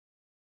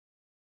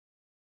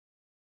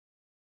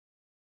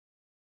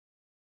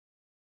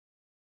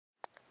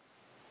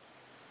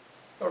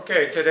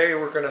Okay, today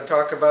we're going to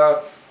talk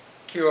about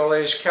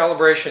QLA's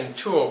Calibration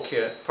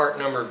Toolkit, part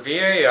number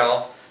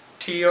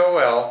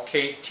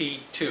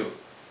VAL-TOL-KT2.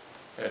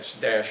 That's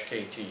dash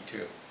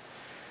KT2.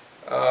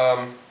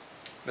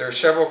 There are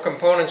several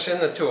components in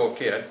the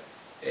toolkit,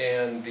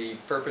 and the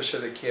purpose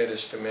of the kit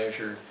is to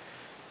measure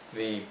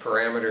the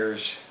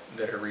parameters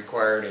that are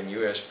required in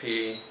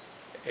USP,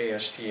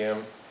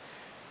 ASTM,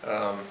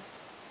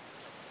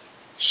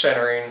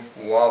 centering,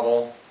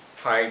 wobble,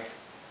 height,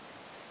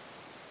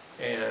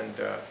 and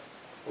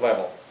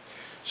level.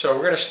 So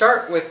we're going to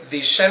start with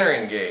the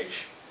centering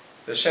gauge.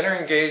 The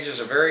centering gauge is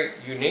a very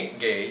unique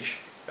gauge,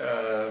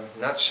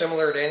 not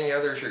similar to any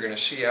others you're going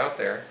to see out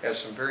there. It has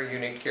some very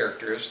unique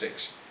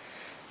characteristics.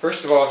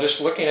 First of all,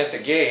 just looking at the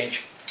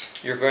gauge,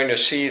 you're going to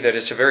see that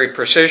it's a very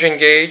precision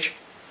gauge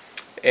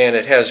and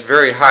it has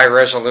very high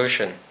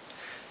resolution.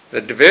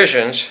 The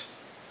divisions,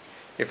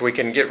 if we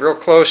can get real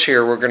close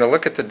here, we're going to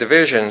look at the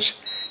divisions,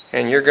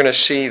 and you're going to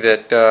see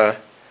that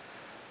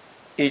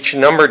each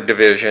numbered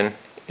division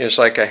is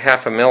like a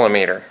half a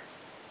millimeter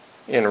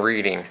in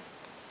reading.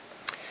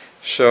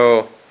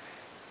 So,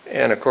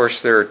 and of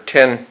course there are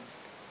 10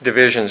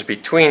 divisions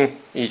between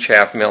each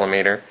half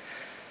millimeter,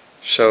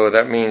 so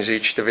that means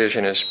each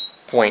division is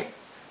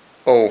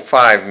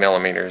 0.05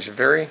 millimeters.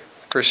 Very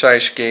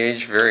precise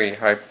gauge, very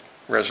high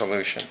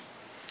resolution.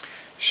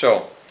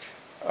 So,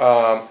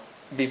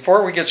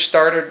 before we get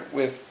started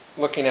with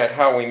looking at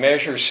how we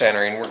measure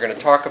centering, we're going to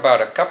talk about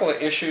a couple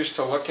of issues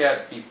to look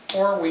at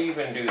before we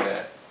even do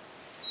that.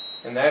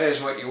 And that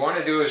is, what you want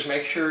to do is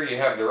make sure you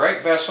have the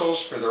right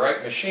vessels for the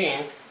right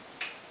machine.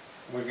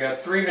 We've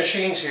got three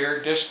machines here,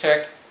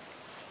 Distech,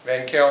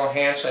 Vankel,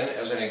 Hansen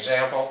as an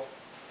example,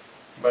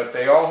 but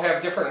they all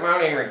have different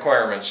mounting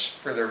requirements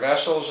for their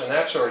vessels and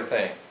that sort of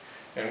thing.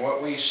 And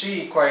what we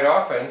see quite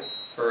often,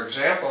 for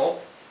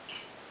example,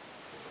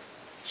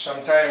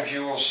 sometimes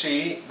you will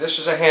see, this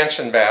is a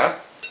Hansen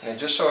bath, and it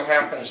just so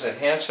happens that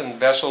Hansen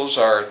vessels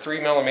are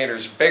 3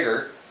 millimeters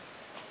bigger,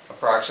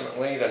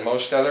 approximately, than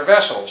most other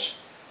vessels.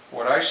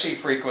 What I see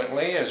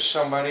frequently is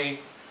somebody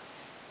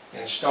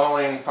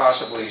installing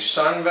possibly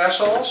Sun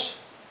vessels,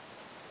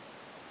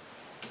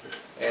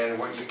 and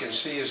what you can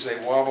see is they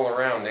wobble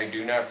around. They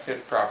do not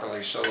fit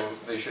properly, so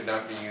they should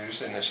not be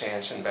used in this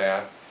Hansen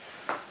bath.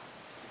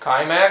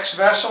 Climax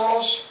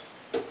vessels,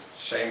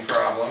 same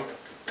problem.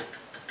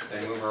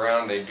 They move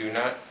around. They do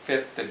not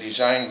fit the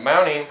designed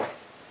mounting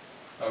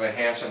of a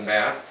Hansen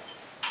bath.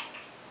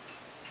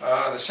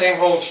 The same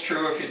holds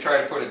true if you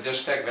try to put a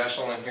Distech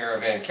vessel in here, a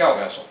Vankel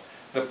vessel.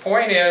 The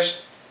point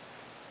is,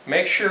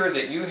 make sure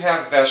that you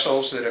have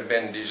vessels that have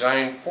been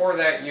designed for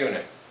that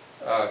unit.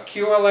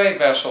 QLA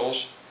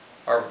vessels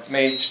are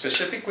made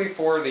specifically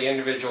for the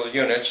individual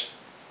units,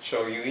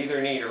 so you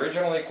either need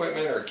original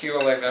equipment or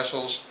QLA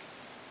vessels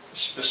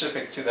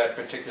specific to that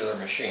particular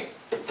machine.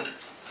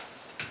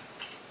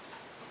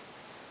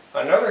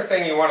 Another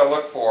thing you want to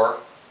look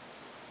for,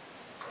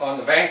 on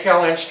the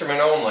Vankel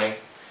instrument only,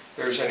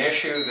 there's an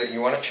issue that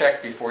you want to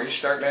check before you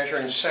start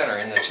measuring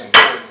centering that's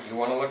important. You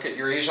want to look at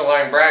your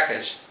easel-line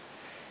brackets,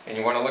 and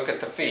you want to look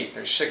at the feet.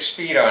 There's 6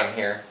 feet on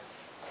here.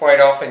 Quite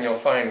often you'll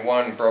find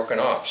one broken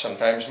off,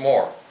 sometimes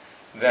more.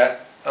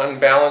 That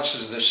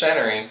unbalances the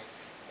centering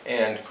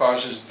and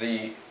causes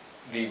the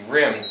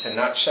rim to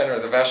not center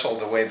the vessel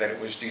the way that it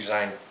was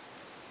designed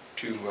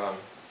to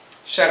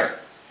center.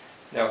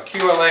 Now,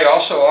 QLA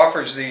also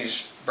offers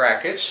these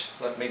brackets.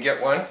 Let me get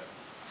one.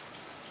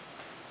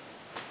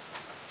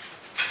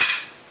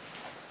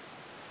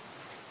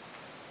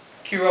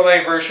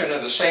 QLA version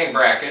of the same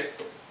bracket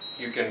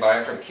you can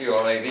buy from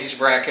QLA. These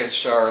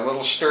brackets are a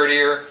little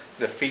sturdier,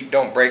 the feet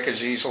don't break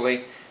as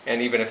easily,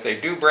 and even if they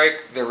do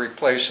break, they're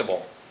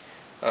replaceable.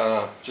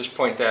 Just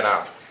point that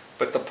out.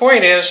 But the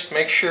point is,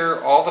 make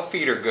sure all the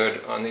feet are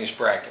good on these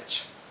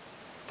brackets.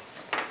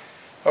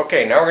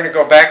 Okay, now we're going to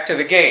go back to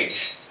the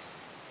gauge.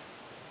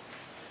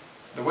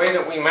 The way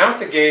that we mount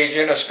the gauge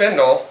in a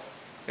spindle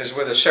is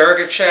with a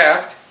surrogate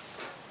shaft.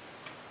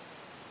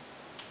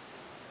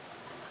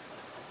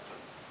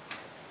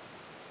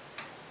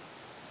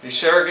 The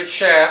surrogate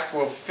shaft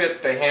will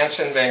fit the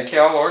Hansen,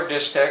 Vankel, or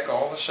Distech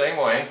all the same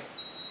way.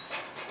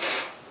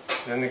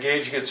 Then the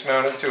gauge gets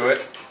mounted to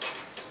it.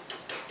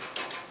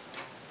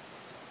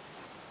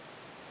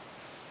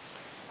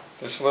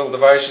 This little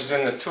device is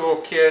in the tool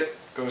kit,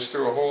 goes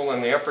through a hole in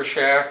the upper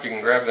shaft. You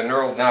can grab the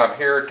knurled knob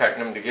here,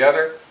 tighten them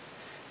together,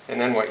 and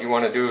then what you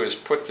want to do is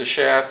put the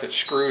shaft that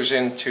screws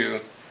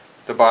into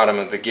the bottom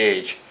of the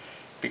gauge.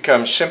 It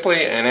becomes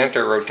simply an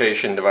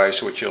anti-rotation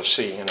device, which you'll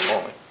see in a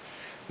moment.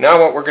 Now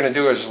what we're going to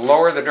do is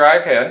lower the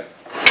drive head,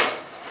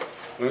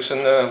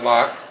 loosen the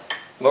lock,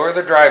 lower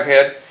the drive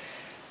head.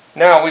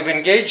 Now we've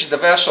engaged the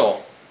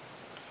vessel,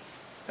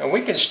 and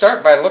we can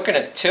start by looking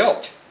at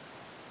tilt.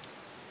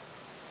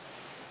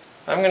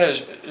 I'm going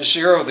to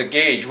zero the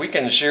gauge. We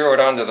can zero it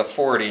onto the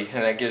 40,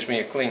 and that gives me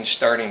a clean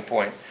starting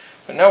point.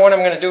 But now what I'm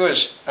going to do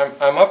is,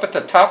 I'm up at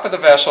the top of the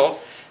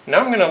vessel.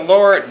 Now I'm going to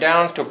lower it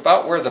down to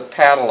about where the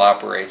paddle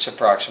operates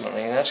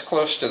approximately, and that's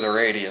close to the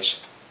radius.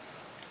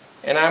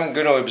 And I'm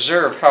going to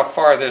observe how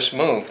far this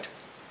moved.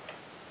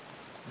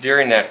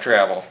 during that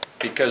travel,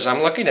 because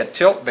I'm looking at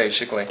tilt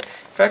basically.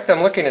 In fact,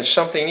 I'm looking at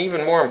something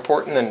even more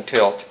important than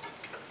tilt.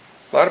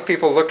 A lot of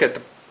people look at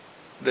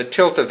the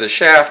tilt of the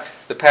shaft,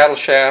 the paddle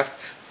shaft,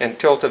 and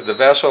tilt of the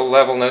vessel,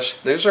 levelness.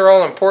 These are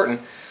all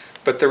important,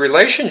 but the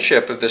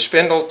relationship of the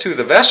spindle to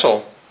the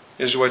vessel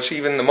is what's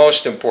even the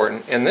most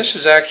important, and this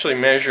is actually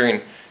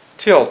measuring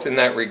tilt in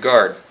that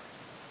regard.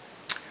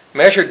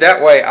 Measured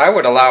that way, I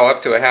would allow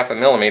up to 1/2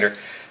 millimeter.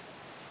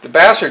 The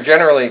baths are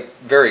generally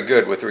very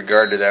good with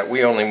regard to that.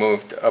 We only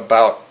moved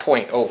about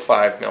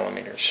 0.05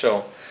 millimeters.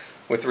 So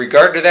with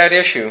regard to that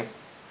issue,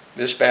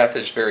 this bath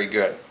is very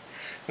good.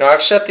 Now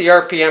I've set the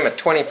RPM at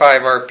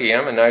 25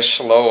 RPM, a nice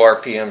slow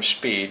RPM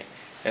speed,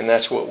 and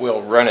that's what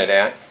we'll run it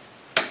at.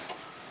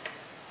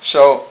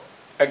 So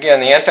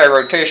again, the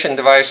anti-rotation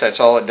device, that's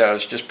all it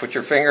does. Just put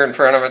your finger in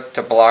front of it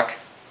to block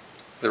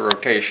the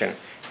rotation.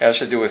 It has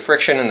to do with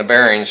friction in the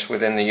bearings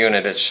within the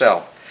unit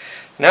itself.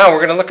 Now we're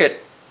going to look at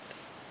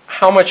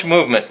how much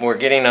movement we're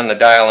getting on the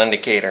dial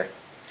indicator.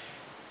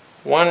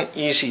 One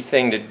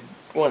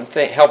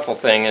helpful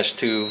thing is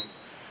to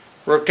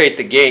rotate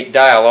the gate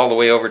dial all the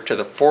way over to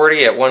the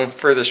 40 at one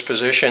furthest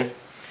position.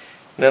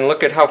 And then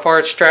look at how far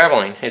it's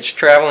traveling. It's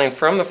traveling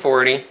from the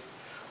 40,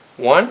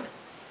 1,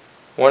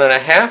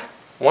 1.5,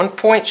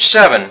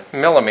 1.7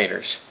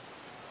 millimeters.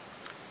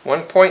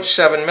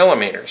 1.7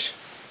 millimeters.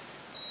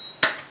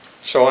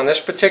 So on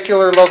this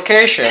particular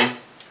location,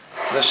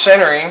 the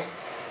centering,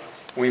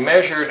 we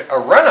measured a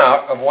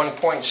runout of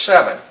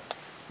 1.7.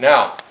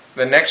 Now,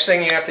 the next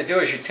thing you have to do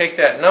is you take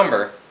that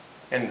number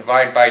and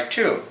divide by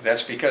 2.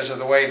 That's because of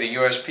the way the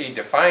USP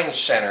defines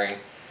centering.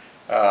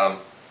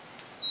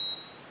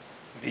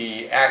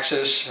 The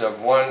axis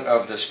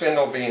of the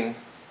spindle being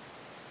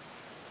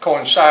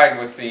coincide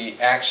with the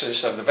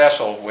axis of the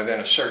vessel within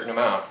a certain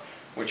amount,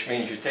 which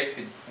means you take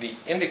the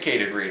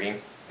indicated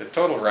reading, the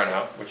total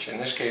runout, which in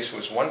this case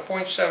was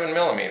 1.7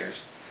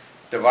 millimeters,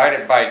 divide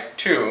it by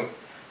 2,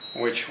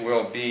 which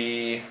will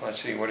be,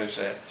 let's see, what is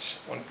that?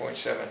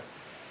 1.7,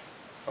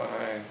 5,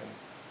 and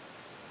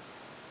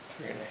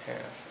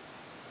 3.5.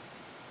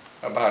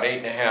 About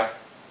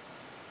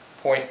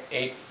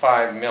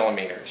 0.85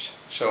 millimeters.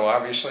 So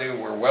obviously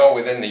we're well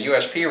within the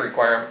USP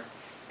requirement.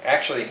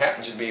 Actually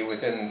happens to be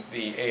within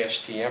the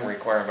ASTM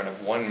requirement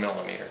of 1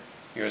 millimeter.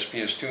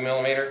 USP is 2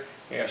 millimeter,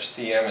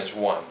 ASTM is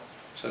 1.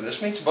 So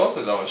this meets both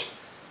of those.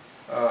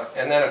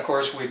 And then of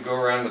course we'd go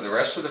around to the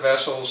rest of the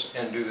vessels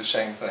and do the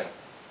same thing.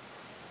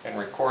 And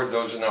record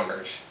those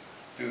numbers.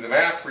 Do the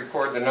math,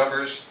 record the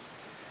numbers.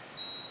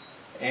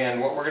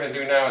 And what we're going to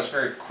do now is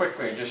very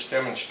quickly just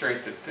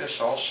demonstrate that this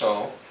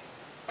also.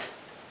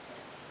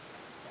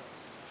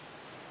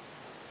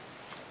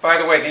 By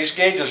the way, these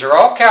gauges are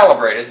all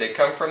calibrated. They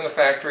come from the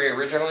factory,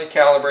 originally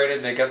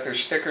calibrated. They got their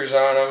stickers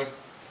on them.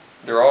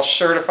 They're all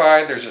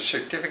certified. There's a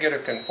certificate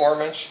of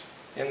conformance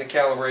in the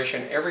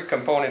calibration. Every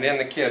component in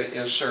the kit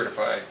is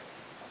certified.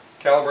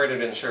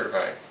 Calibrated and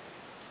certified.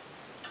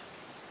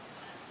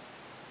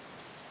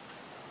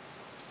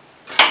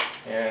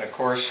 And of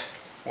course,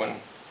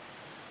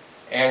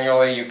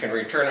 annually you can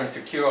return them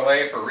to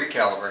QLA for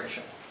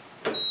recalibration.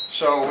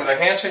 So with a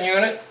Hansen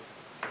unit,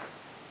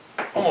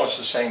 almost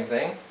the same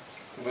thing.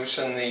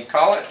 Loosen the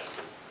collet,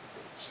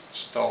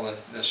 install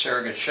the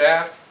surrogate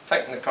shaft,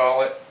 tighten the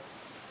collet,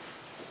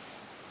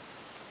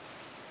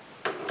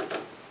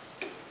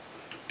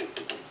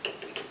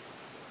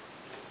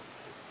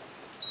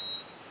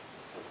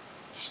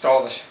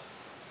 install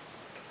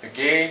the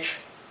gauge.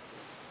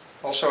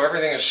 Also,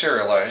 everything is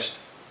serialized.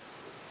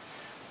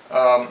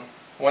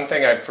 One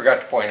thing I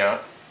forgot to point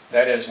out,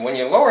 that is, when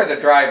you lower the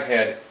drive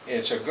head,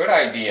 it's a good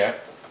idea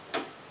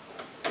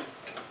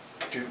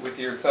with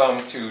your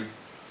thumb to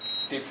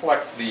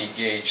deflect the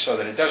gauge so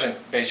that it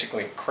doesn't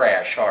basically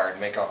crash hard,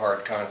 make a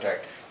hard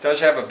contact. It does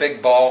have a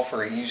big ball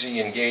for easy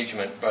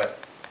engagement, but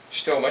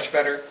still much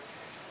better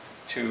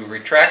to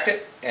retract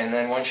it, and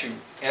then once you've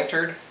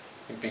entered,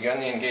 you've begun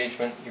the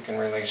engagement, you can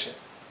release it.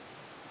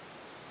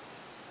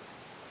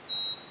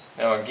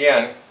 Now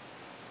again,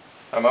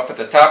 I'm up at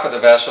the top of the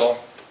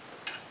vessel.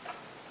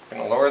 I'm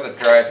going to lower the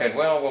drive head.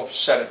 Well, we'll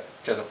set it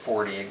to the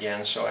 40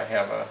 again so I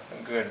have a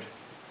good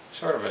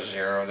sort of a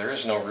 0. There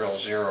is no real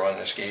 0 on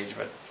this gauge,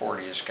 but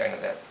 40 is kind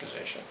of that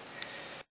position.